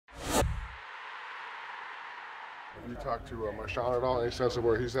you talked to Marshawn at all? Any sense of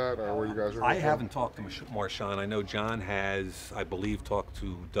where he's at or where you guys are? I haven't talked to Marshawn. I know John has, I believe, talked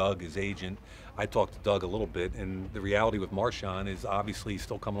to Doug, his agent. I talked to Doug a little bit, and the reality with Marshawn is obviously he's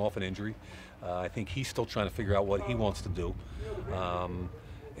still coming off an injury. I think he's still trying to figure out what he wants to do.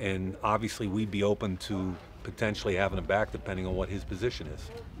 And obviously we'd be open to potentially having him back depending on what his position is.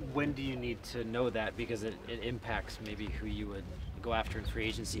 When do you need to know that? Because it impacts maybe who you would go after in free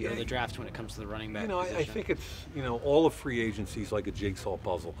agency or the draft when it comes to the running back position. I think it's, all of free agency is like a jigsaw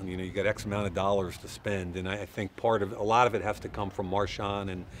puzzle. And, you got X amount of dollars to spend. And I think a lot of it has to come from Marshawn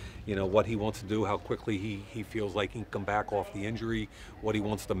and, what he wants to do, how quickly he feels like he can come back off the injury, what he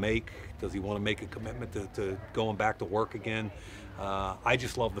wants to make. Does he want to make a commitment to going back to work again? I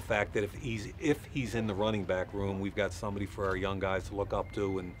just love the fact that if he's in the running back room, we've got somebody for our young guys to look up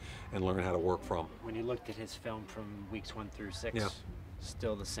to and learn how to work from. When you looked at his film from weeks 1 through 6, yeah.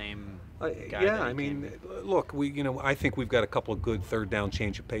 Still the same guy? Yeah, I mean, look, I think we've got a couple of good third down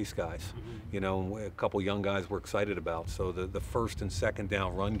change of pace guys. Mm-hmm. A couple of young guys we're excited about. So the first and second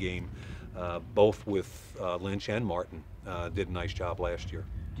down run game, both with Lynch and Martin, did a nice job last year.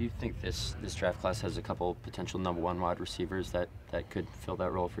 Do you think this draft class has a couple potential #1 wide receivers that could fill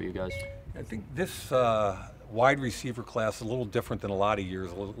that role for you guys? I think this wide receiver class is a little different than a lot of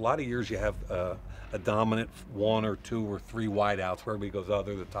years. A lot of years you have a dominant 1 or 2 or 3 wideouts where everybody goes,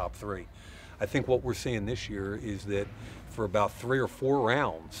 they're the top 3. I think what we're seeing this year is that for about 3 or 4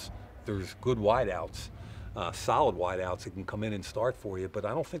 rounds, there's good wideouts, solid wideouts that can come in and start for you. But I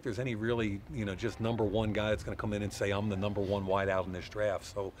don't think there's any really, just #1 guy that's going to come in and say, I'm the #1 wideout in this draft.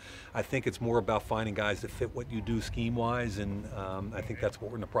 So I think it's more about finding guys that fit what you do scheme-wise, and I think that's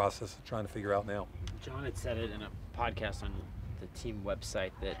what we're in the process of trying to figure out now. John had said it in a podcast on the team website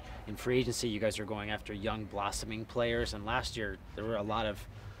that in free agency you guys are going after young blossoming players, and last year there were a lot of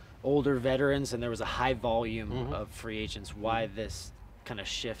older veterans and there was a high volume of free agents. Why this kind of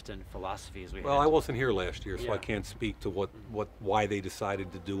shift in philosophy as we Well, I wasn't here last year, so I can't speak to why they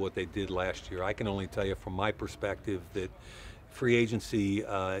decided to do what they did last year. I can only tell you from my perspective that free agency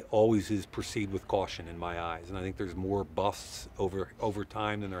always is proceed with caution in my eyes, and I think there's more busts over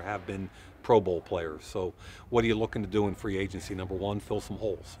time than there have been Pro Bowl players. So what are you looking to do in free agency? #1, fill some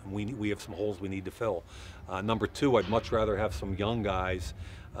holes. And we have some holes we need to fill. #2, I'd much rather have some young guys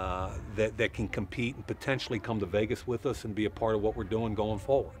that can compete and potentially come to Vegas with us and be a part of what we're doing going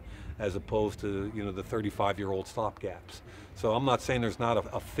forward, as opposed to the 35-year-old stopgaps. So I'm not saying there's not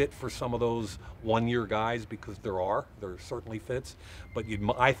a fit for some of those one-year guys, because there are certainly fits, but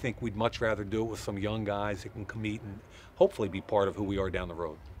I think we'd much rather do it with some young guys that can compete and hopefully be part of who we are down the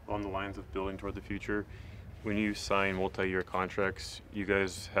road. On the lines of building toward the future, when you sign multi-year contracts, you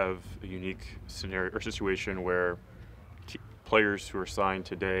guys have a unique scenario or situation where players who are signed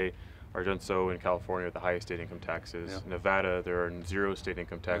today are done so in California with the highest state income taxes. Yeah. Nevada, there are 0 state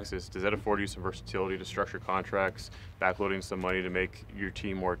income taxes. Right. Does that afford you some versatility to structure contracts, backloading some money to make your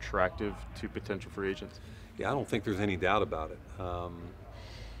team more attractive to potential free agents? Yeah, I don't think there's any doubt about it.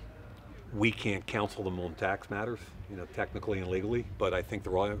 We can't counsel them on tax matters, technically and legally, but I think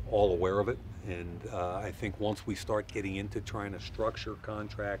they're all aware of it. And I think once we start getting into trying to structure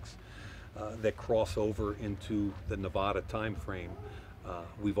contracts that cross over into the Nevada time frame,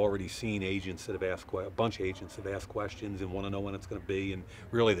 we've already seen agents that have asked, a bunch of agents have asked questions and want to know when it's going to be. And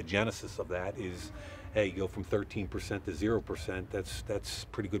really the genesis of that is, hey, you go from 13% to 0%, that's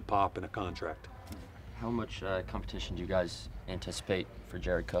pretty good pop in a contract. How much competition do you guys anticipate for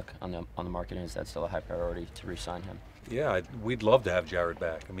Jared Cook on the market, and is that still a high priority to re-sign him? Yeah, we'd love to have Jared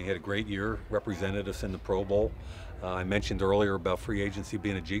back. I mean, he had a great year, represented us in the Pro Bowl. I mentioned earlier about free agency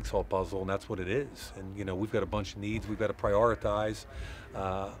being a jigsaw puzzle, and that's what it is. And we've got a bunch of needs we've got to prioritize.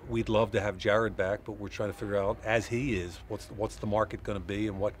 We'd love to have Jared back, but we're trying to figure out, as he is, what's the market going to be,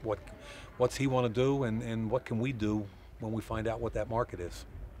 and what's he want to do, and what can we do when we find out what that market is.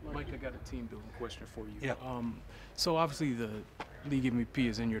 Mike, I got a team building question for you. Yeah. So obviously the league MVP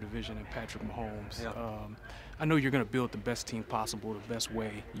is in your division, and Patrick Mahomes. Yeah. I know you're going to build the best team possible the best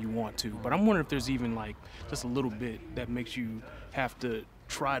way you want to, but I'm wondering if there's even just a little bit that makes you have to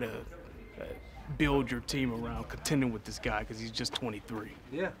try to build your team around contending with this guy because he's just 23.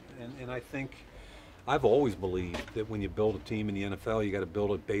 Yeah, and I think I've always believed that when you build a team in the NFL, you got to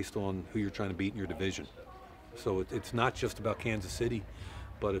build it based on who you're trying to beat in your division. So it's not just about Kansas City,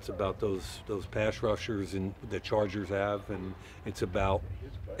 but it's about those pass rushers and the Chargers have, and it's about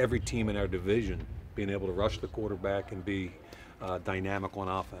every team in our division being able to rush the quarterback and be dynamic on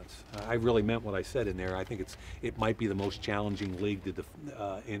offense. I really meant what I said in there. I think it might be the most challenging league to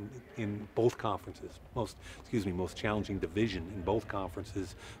in both conferences. Most challenging division in both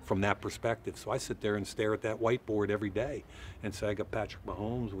conferences from that perspective. So I sit there and stare at that whiteboard every day and say, I got Patrick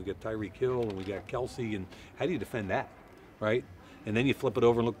Mahomes, we got Tyreek Hill, and we got Kelsey, and how do you defend that, right? And then you flip it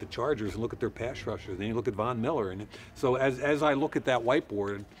over and look at the Chargers and look at their pass rushers. Then you look at Von Miller. And so as I look at that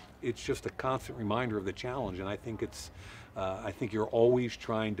whiteboard, it's just a constant reminder of the challenge. And I think I think you're always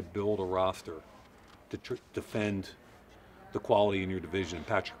trying to build a roster to defend the quality in your division. And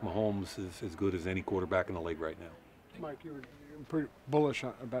Patrick Mahomes is as good as any quarterback in the league right now. Mike, you're pretty bullish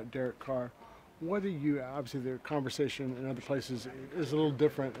about Derek Carr. What do you, obviously the conversation in other places is a little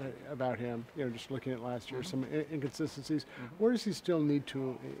different about him, just looking at last year, some inconsistencies. Where does he still need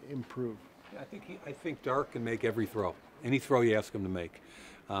to improve? I think Derek can make every throw, any throw you ask him to make.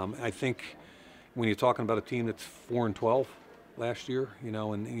 I think when you're talking about a team that's 4-12 last year,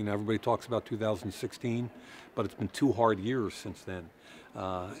 and everybody talks about 2016, but it's been 2 hard years since then.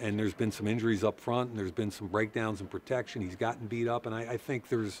 And there's been some injuries up front, and there's been some breakdowns in protection. He's gotten beat up, and I think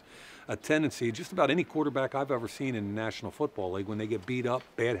there's a tendency, just about any quarterback I've ever seen in the National Football League, when they get beat up,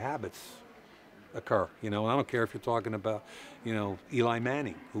 bad habits occur. And I don't care if you're talking about, Eli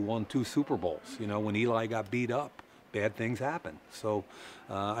Manning, who won 2 Super Bowls. When Eli got beat up, bad things happen. So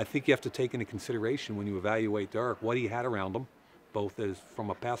I think you have to take into consideration when you evaluate Derek what he had around him, both as from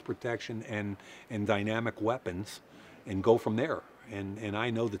a pass protection and dynamic weapons, and go from there. And I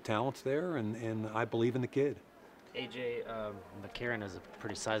know the talent's there, and I believe in the kid. AJ McCarron has a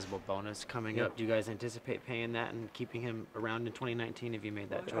pretty sizable bonus coming up. Do you guys anticipate paying that and keeping him around in 2019? Have you made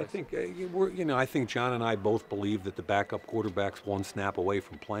that choice? I think I think John and I both believe that the backup quarterback's 1 snap away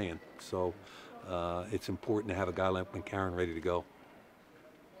from playing. So it's important to have a guy like McCarron ready to go.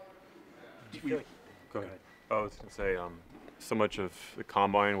 Do you feel like, Go ahead. I was going to say, so much of the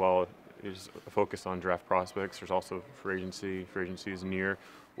combine, while it is a focus on draft prospects, there's also free agency. Free agency is near.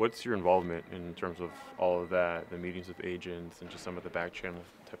 What's your involvement in terms of all of that, the meetings with agents, and just some of the back channel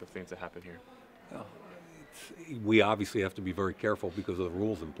type of things that happen here? We obviously have to be very careful because of the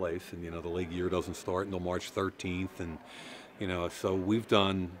rules in place, and the league year doesn't start until March 13th, and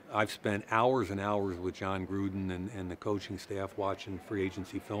so I've spent hours and hours with John Gruden and the coaching staff watching free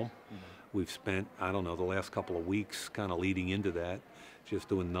agency film. We've spent, the last couple of weeks kind of leading into that, just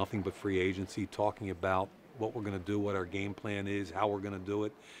doing nothing but free agency, talking about what we're going to do, what our game plan is, how we're going to do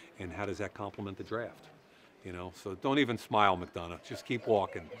it, and how does that complement the draft. So don't even smile, McDonough. Just keep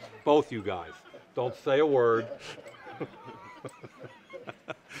walking. Both you guys. Don't say a word.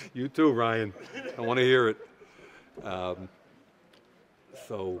 You too, Ryan. I want to hear it.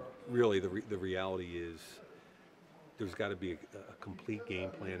 So really the reality is there's got to be a complete game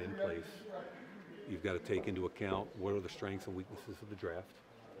plan in place. You've got to take into account what are the strengths and weaknesses of the draft,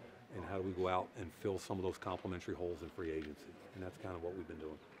 and how do we go out and fill some of those complementary holes in free agency. And that's kind of what we've been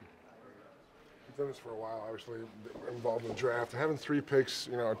doing. You've done this for a while, obviously, involved in the draft. Having 3 picks,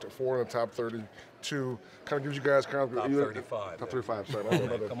 4 in the top 32, kind of gives you guys kind of... Top 35. Top 35,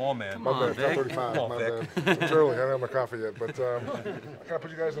 sorry. Come on, man. My bad, top 35. Come on, Vic. It's early, I don't have my coffee yet. But I kind of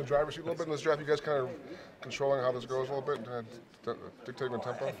put you guys in the driver's seat a little bit in this draft. You guys kind of controlling how this goes a little bit, dictating the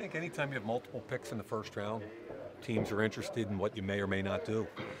tempo? I think anytime you have multiple picks in the first round, teams are interested in what you may or may not do.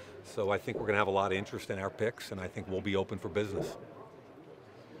 So I think we're going to have a lot of interest in our picks, and I think we'll be open for business.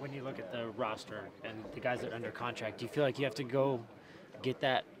 when you look at the roster and the guys that are under contract, do you feel like you have to go get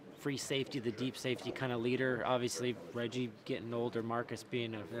that free safety, the deep safety kind of leader? Obviously, Reggie getting older, Marcus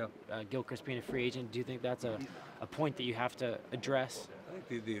being Gilchrist being a free agent. Do you think that's a point that you have to address? I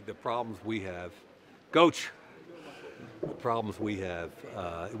think the problems we have, Coach, the problems we have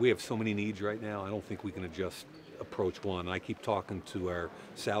so many needs right now, I don't think we can just approach one. I keep talking to our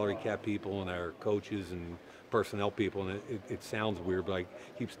salary cap people and our coaches and personnel people, and it sounds weird, but I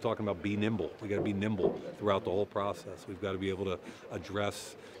keep talking about be nimble. We got to be nimble throughout the whole process. We've got to be able to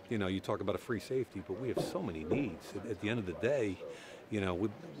address, you talk about a free safety, but we have so many needs. At the end of the day,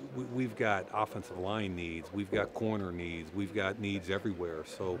 we've got offensive line needs, we've got corner needs, we've got needs everywhere.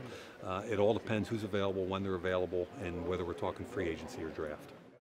 So it all depends who's available, when they're available, and whether we're talking free agency or draft.